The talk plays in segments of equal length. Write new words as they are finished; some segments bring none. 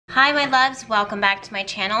Hi my loves, welcome back to my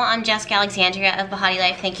channel. I'm Jess Alexandria of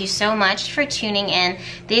Behatilife. Thank you so much for tuning in.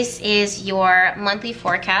 This is your monthly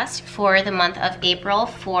forecast for the month of April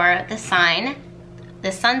for the sun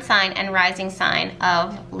sign and rising sign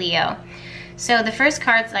of Leo. So the first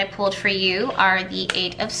cards that I pulled for you are the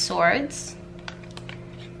Eight of Swords,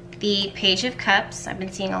 the Page of Cups, I've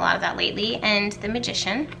been seeing a lot of that lately, and the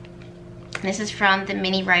Magician. This is from the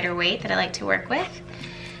mini Rider-Waite that I like to work with.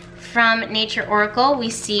 From Nature Oracle, we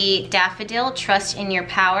see Daffodil, Trust in Your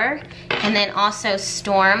Power, and then also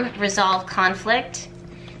Storm, Resolve Conflict.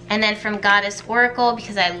 And then from Goddess Oracle,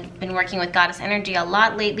 because I've been working with Goddess energy a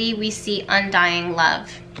lot lately, we see Undying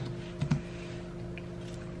Love.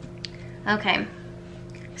 Okay,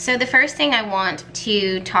 so the first thing I want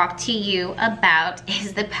to talk to you about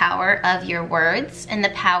is the power of your words and the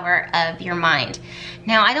power of your mind.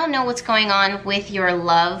 Now, I don't know what's going on with your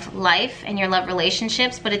love life and your love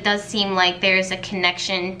relationships, but it does seem like there's a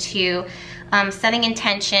connection to setting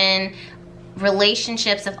intention,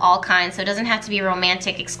 relationships of all kinds. So it doesn't have to be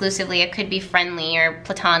romantic exclusively. It could be friendly or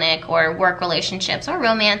platonic or work relationships or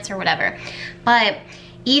romance or whatever. But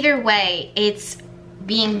either way, it's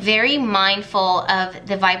being very mindful of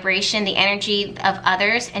the vibration, the energy of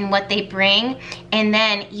others and what they bring, and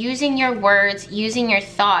then using your words, using your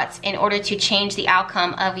thoughts in order to change the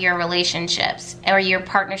outcome of your relationships or your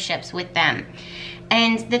partnerships with them.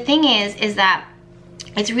 And the thing is that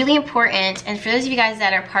it's really important, and for those of you guys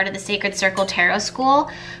that are part of the Sacred Circle Tarot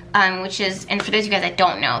School, and for those of you guys that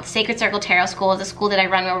don't know, the Sacred Circle Tarot School is a school that I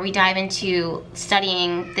run where we dive into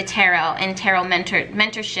studying the tarot and tarot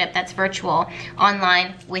mentorship that's virtual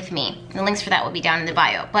online with me. The links for that will be down in the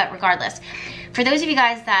bio, but regardless. For those of you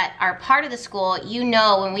guys that are part of the school, you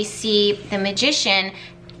know when we see the Magician,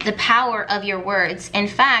 the power of your words. In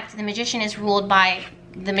fact, the Magician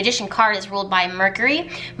card is ruled by Mercury.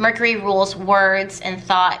 Mercury rules words and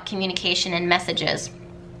thought, communication, and messages.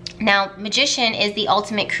 Now, Magician is the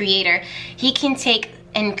ultimate creator. He can take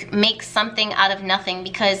and make something out of nothing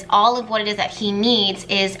because all of what it is that he needs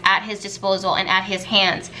is at his disposal and at his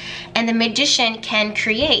hands. And the Magician can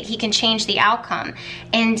create, he can change the outcome.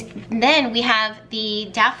 And then we have the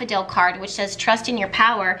Daffodil card, which says trust in your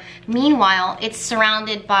power. Meanwhile, it's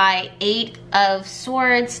surrounded by Eight of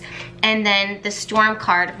Swords and then the Storm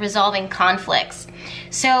card, resolving conflicts.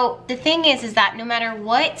 So the thing is that no matter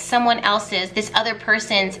what someone else's, this other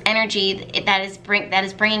person's energy that is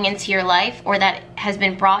bringing into your life, or that has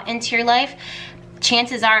been brought into your life,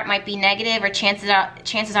 chances are it might be negative, or chances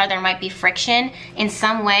are there might be friction in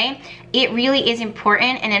some way. It really is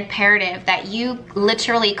important and imperative that you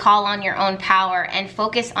literally call on your own power and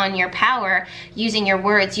focus on your power using your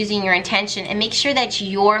words, using your intention, and make sure that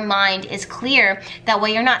your mind is clear. That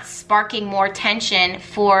way you're not sparking more tension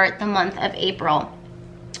for the month of April.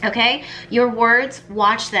 Okay? Your words,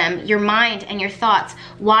 watch them. Your mind and your thoughts,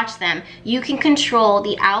 watch them. You can control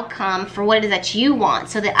the outcome for what it is that you want.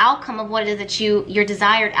 So the outcome of what it is that your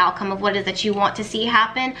desired outcome of what it is that you want to see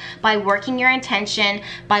happen by working your intention,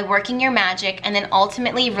 by working your magic, and then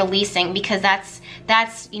ultimately releasing, because that's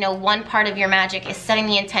one part of your magic is setting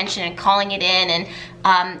the intention and calling it in, and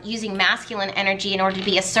using masculine energy in order to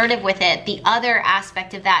be assertive with it. The other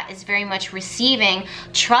aspect of that is very much receiving,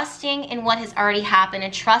 trusting in what has already happened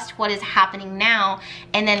and trust what is happening now,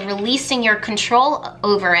 and then releasing your control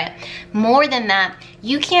over it. More than that,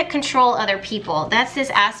 you can't control other people. That's this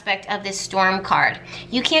aspect of this Storm card.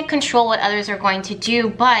 You can't control what others are going to do,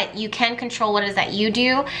 but you can control what it is that you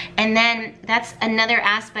do. And then that's another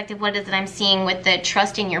aspect of what it is that I'm seeing with the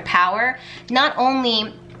trusting your power. Not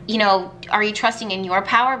only are you trusting in your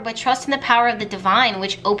power, but trust in the power of the divine,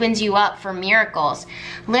 which opens you up for miracles.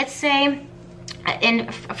 Let's say,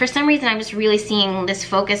 and for some reason I'm just really seeing this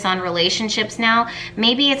focus on relationships now.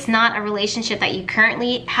 Maybe it's not a relationship that you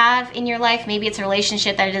currently have in your life. Maybe it's a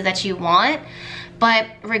relationship that it is that you want. But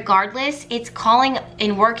regardless, it's calling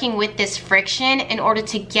and working with this friction in order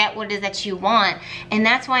to get what it is that you want. And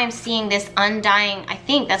that's why I'm seeing this undying, I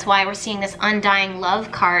think that's why we're seeing this undying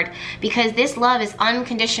love card, because this love is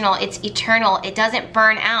unconditional, it's eternal. It doesn't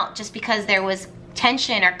burn out just because there was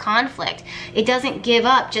tension or conflict. It doesn't give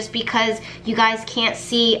up just because you guys can't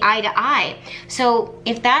see eye to eye. So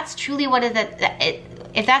if that's truly what it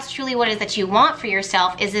is that you want for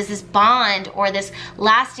yourself, is this bond or this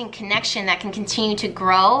lasting connection that can continue to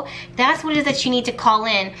grow, that's what it is that you need to call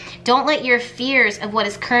in. Don't let your fears of what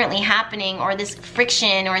is currently happening, or this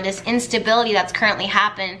friction or this instability that's currently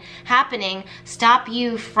happening stop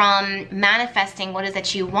you from manifesting what it is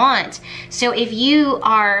that you want. So if you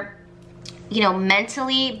are you know,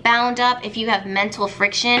 mentally bound up, if you have mental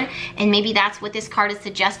friction, and maybe that's what this card is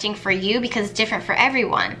suggesting for you, because it's different for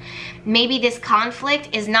everyone. Maybe this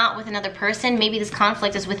conflict is not with another person, maybe this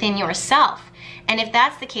conflict is within yourself. And if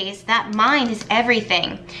that's the case, that mind is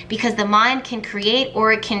everything, because the mind can create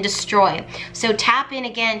or it can destroy. So tap in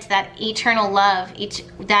again to that eternal love,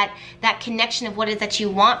 that connection of what it is that you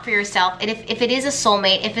want for yourself. And if it is a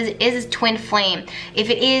soulmate, if it is a twin flame, if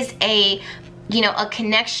it is a, you know, a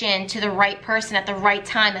connection to the right person at the right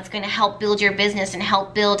time that's going to help build your business and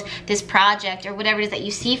help build this project or whatever it is that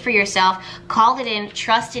you see for yourself, call it in,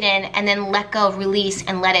 trust it in, and then let go, release,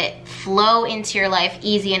 and let it flow into your life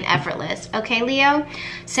easy and effortless. Okay, Leo?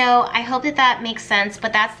 So I hope that that makes sense,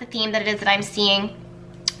 but that's the theme that it is that I'm seeing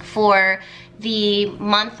for the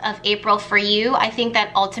month of April for you. I think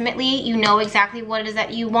that ultimately you know exactly what it is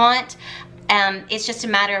that you want. It's just a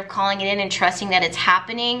matter of calling it in and trusting that it's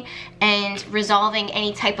happening and resolving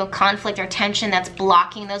any type of conflict or tension that's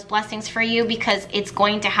blocking those blessings for you, because it's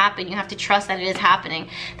going to happen. You have to trust that it is happening.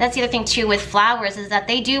 That's the other thing too with flowers, is that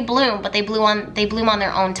they do bloom, but they bloom on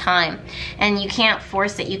their own time, and you can't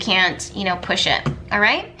force it. You can't, you know, push it. All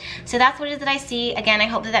right, so that's what it is that I see. Again, I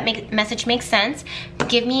hope that that message makes sense.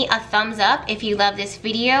 Give me a thumbs up if you love this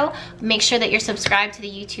video. Make sure that you're subscribed to the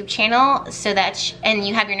YouTube channel so that and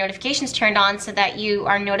you have your notifications turned on so that you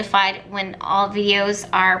are notified when all videos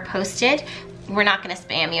are posted. We're not going to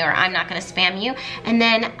spam you, or I'm not going to spam you. And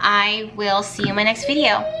then I will see you in my next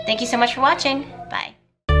video. Thank you so much for watching.